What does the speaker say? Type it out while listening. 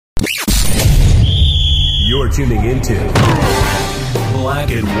You're tuning into Black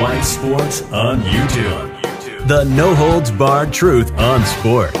and White Sports on YouTube. The no-holds-barred truth on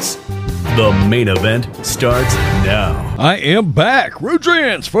sports. The main event starts now. I am back,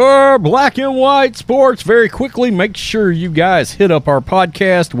 Rudrance, for Black and White Sports. Very quickly, make sure you guys hit up our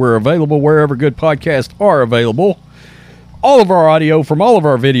podcast. We're available wherever good podcasts are available. All of our audio from all of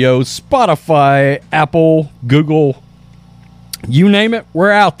our videos, Spotify, Apple, Google, you name it,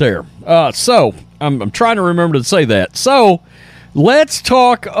 we're out there. So, I'm trying to remember to say that. So, let's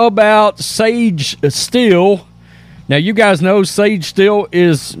talk about Sage Steele. Now, you guys know Sage Steele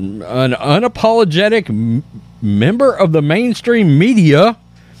is an unapologetic member of the mainstream media,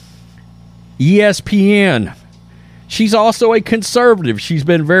 ESPN. She's also a conservative. She's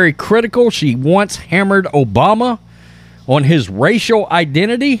been very critical. She once hammered Obama on his racial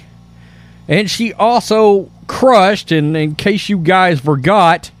identity. And she also crushed, and in case you guys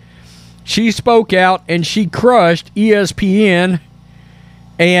forgot, she spoke out and she crushed ESPN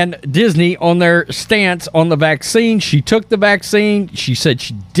and Disney on their stance on the vaccine. She took the vaccine. She said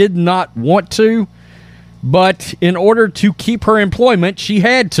she did not want to, but in order to keep her employment, she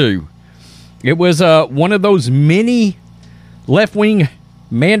had to. It was one of those many left-wing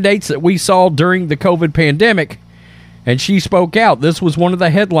mandates that we saw during the COVID pandemic, and she spoke out. This was one of the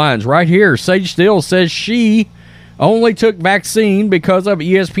headlines right here. Sage Steele says she only took vaccine because of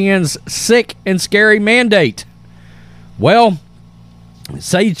ESPN's sick and scary mandate. Well,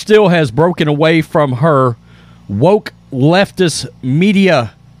 Sage Steele has broken away from her woke leftist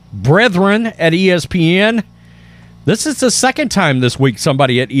media brethren at ESPN. This is the second time this week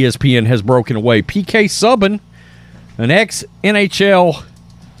somebody at ESPN has broken away. PK Subban, an ex-NHL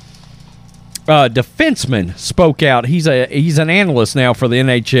defenseman, spoke out. He's an analyst now for the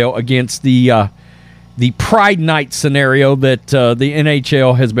NHL against the Pride Night scenario that the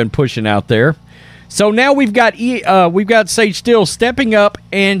NHL has been pushing out there. So now we've got Sage Steele stepping up,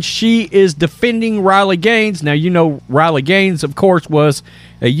 and she is defending Riley Gaines. Now, you know Riley Gaines, of course, was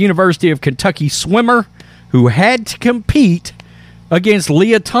a University of Kentucky swimmer who had to compete against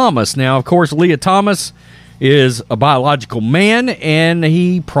Leah Thomas. Now, of course, Leah Thomas is a biological man, and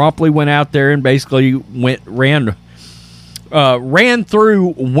he promptly went out there and basically ran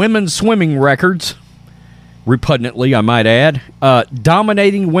through women's swimming records, repugnantly, I might add,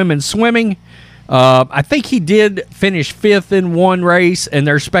 dominating women's swimming. I think he did finish fifth in one race, and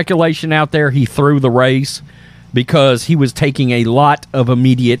there's speculation out there he threw the race because he was taking a lot of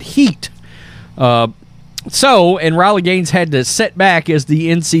immediate heat. And Riley Gaines had to sit back as the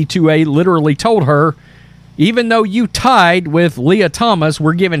NC2A literally told her, even though you tied with Leah Thomas,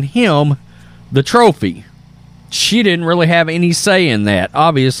 we're giving him the trophy. She didn't really have any say in that,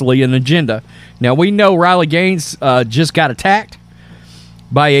 obviously an agenda. Now, we know Riley Gaines just got attacked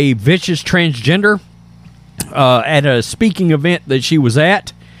by a vicious transgender at a speaking event that she was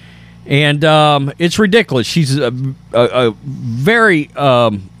at. And it's ridiculous. She's a very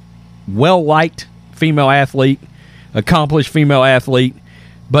well-liked female athlete, accomplished female athlete.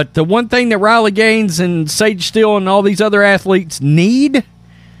 But the one thing that Riley Gaines and Sage Steele and all these other athletes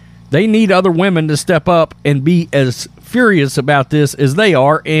they need other women to step up and be as furious about this as they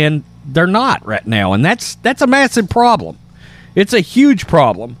are, and they're not right now. And that's a massive problem. It's a huge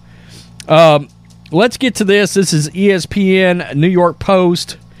problem. Let's get to this. This is ESPN New York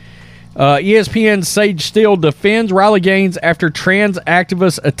Post. ESPN Sage Steele defends Riley Gaines after trans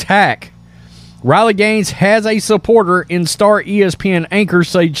activist attack. Riley Gaines has a supporter in star ESPN anchor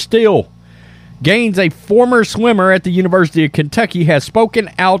Sage Steele. Gaines, a former swimmer at the University of Kentucky, has spoken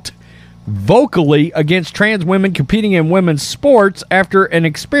out vocally against trans women competing in women's sports after an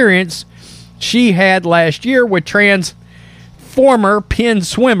experience she had last year with trans former Penn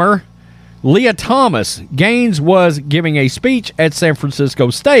swimmer Leah Thomas. Gaines was giving a speech at San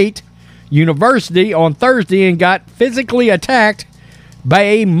Francisco State University on Thursday and got physically attacked by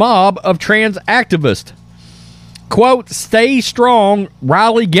a mob of trans activists. Quote, "Stay strong,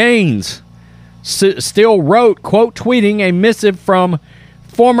 Riley Gaines," Steele wrote, quote, tweeting a missive from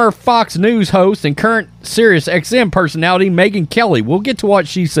former Fox News host and current Sirius XM personality Megyn Kelly. We'll get to what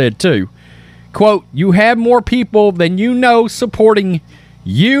she said, too. Quote, "You have more people than you know supporting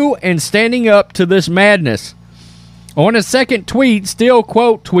you and standing up to this madness." On a second tweet, Steele,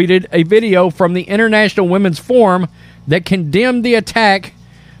 quote, tweeted a video from the International Women's Forum that condemned the attack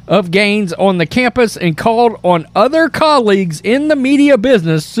of Gaines on the campus and called on other colleagues in the media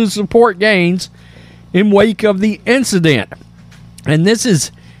business to support Gaines in wake of the incident. And this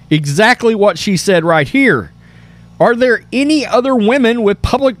is exactly what she said right here. Are there any other women with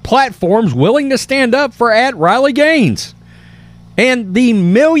public platforms willing to stand up for Riley Gaines? And the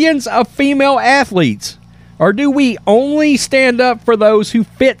millions of female athletes Or do we only stand up for those who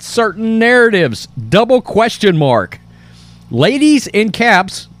fit certain narratives? Double question mark. Ladies in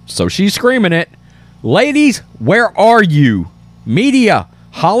caps, so she's screaming it. Ladies, where are you? Media,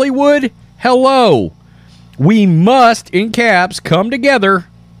 Hollywood, hello. We must, in caps, come together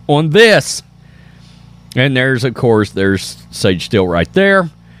on this. And there's Sage Steele right there.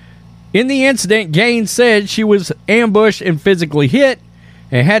 In the incident, Gaines said she was ambushed and physically hit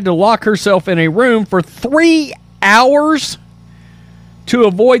and had to lock herself in a room for 3 hours to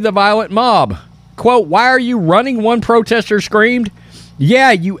avoid the violent mob. Quote, why are you running? One protester screamed.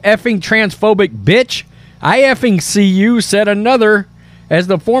 Yeah, you effing transphobic bitch. I effing see you, said another, as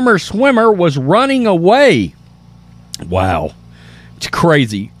the former swimmer was running away. Wow. It's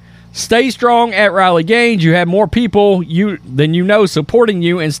crazy. Stay strong at Riley Gaines. You have more people than you know supporting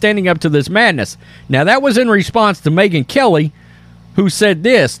you and standing up to this madness. Now, that was in response to Megyn Kelly, who said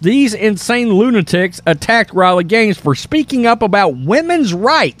this: these insane lunatics attacked Riley Gaines for speaking up about women's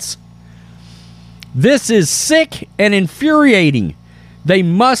rights. This is sick and infuriating. They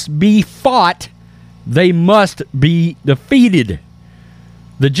must be fought. They must be defeated.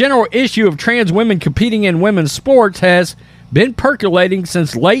 The general issue of trans women competing in women's sports has been percolating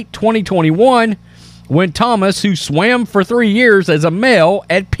since late 2021, when Thomas, who swam for 3 years as a male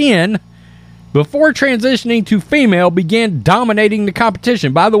at Penn before transitioning to female, began dominating the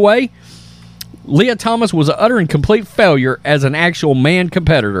competition. By the way, Leah Thomas was an utter and complete failure as an actual man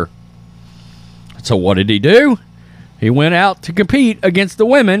competitor. So what did he do? He went out to compete against the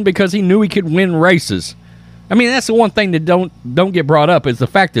women because he knew he could win races. I mean, that's the one thing that don't get brought up, is the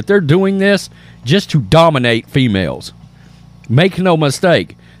fact that they're doing this just to dominate females. Make no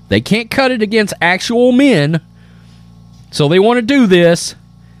mistake. They can't cut it against actual men, so they want to do this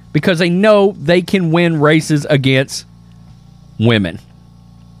because they know they can win races against women.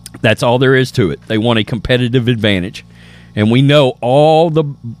 That's all there is to it. They want a competitive advantage. And we know all the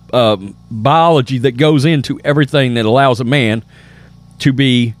biology that goes into everything that allows a man to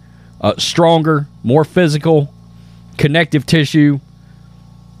be stronger, more physical, connective tissue,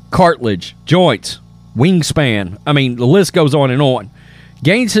 cartilage, joints, wingspan. I mean, the list goes on and on.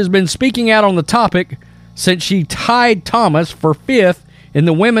 Gaines has been speaking out on the topic since she tied Thomas for 5th in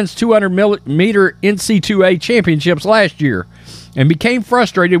the women's 200-meter NC2A championships last year, and became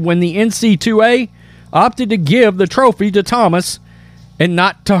frustrated when the NC2A opted to give the trophy to Thomas and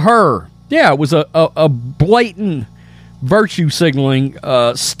not to her. Yeah, it was a blatant virtue signaling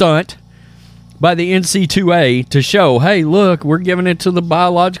stunt by the NC2A to show, hey, look, we're giving it to the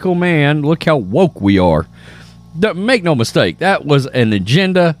biological man. Look how woke we are. Make no mistake, that was an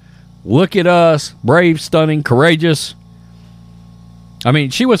agenda. Look at us, brave, stunning, courageous. I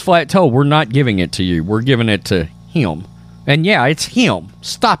mean, she was flat told, we're not giving it to you. We're giving it to him. And yeah, it's him.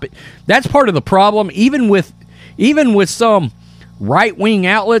 Stop it. That's part of the problem, even with some right-wing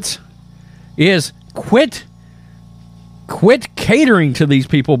outlets, is quit catering to these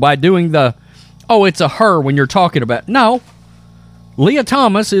people by doing the, oh, it's a her when you're talking about. No. Leah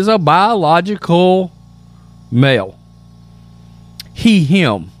Thomas is a biological male. He,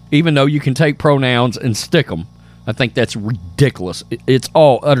 him. Even though you can take pronouns and stick them. I think that's ridiculous. It's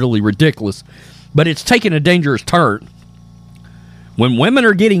all utterly ridiculous. But it's taking a dangerous turn. When women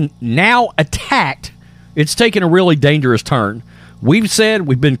are getting now attacked, it's taking a really dangerous turn. We've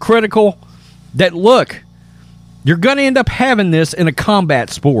been critical that, look, you're going to end up having this in a combat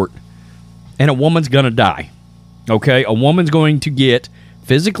sport, and a woman's going to die. Okay? A woman's going to get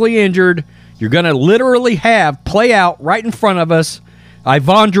physically injured. You're going to literally play out right in front of us,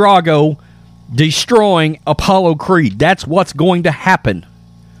 Ivan Drago destroying Apollo Creed. That's what's going to happen.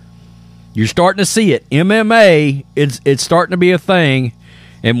 You're starting to see it. MMA, it's starting to be a thing,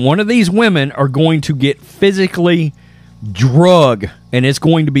 and one of these women are going to get physically drugged, and it's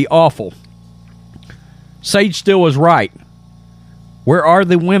going to be awful. Sage Steele is right. Where are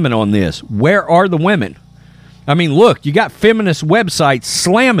the women on this? Where are the women? I mean, look, you got feminist websites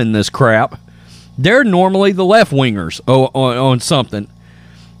slamming this crap. They're normally the left-wingers on something.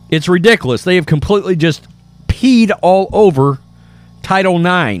 It's ridiculous. They have completely just peed all over Title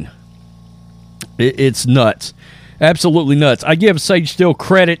IX. It's nuts. Absolutely nuts. I give Sage Steele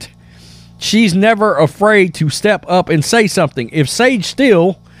credit. She's never afraid to step up and say something. If Sage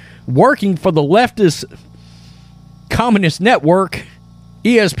Steele, working for the leftist communist network,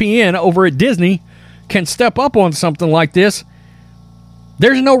 ESPN, over at Disney, can step up on something like this,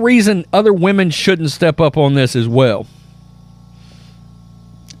 there's no reason other women shouldn't step up on this as well.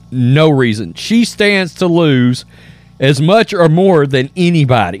 No reason. She stands to lose as much or more than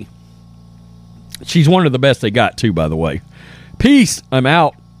anybody. She's one of the best they got, too, by the way. Peace. I'm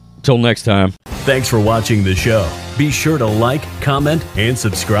out. Till next time. Thanks for watching the show. Be sure to like, comment, and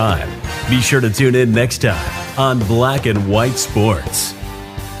subscribe. Be sure to tune in next time on Black and White Sports.